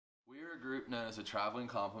We're a group known as a Traveling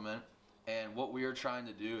Compliment, and what we are trying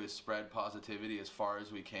to do is spread positivity as far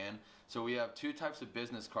as we can. So we have two types of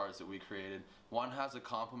business cards that we created. One has a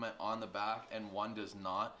compliment on the back and one does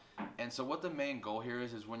not. And so what the main goal here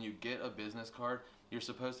is when you get a business card, you're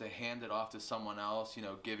supposed to hand it off to someone else, you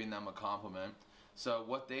know, giving them a compliment. So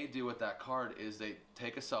what they do with that card is they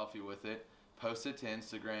take a selfie with it, post it to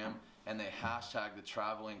Instagram, and they hashtag the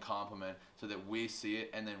Traveling Compliment so that we see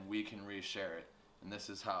it and then we can reshare it. And this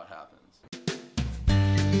is how it happens.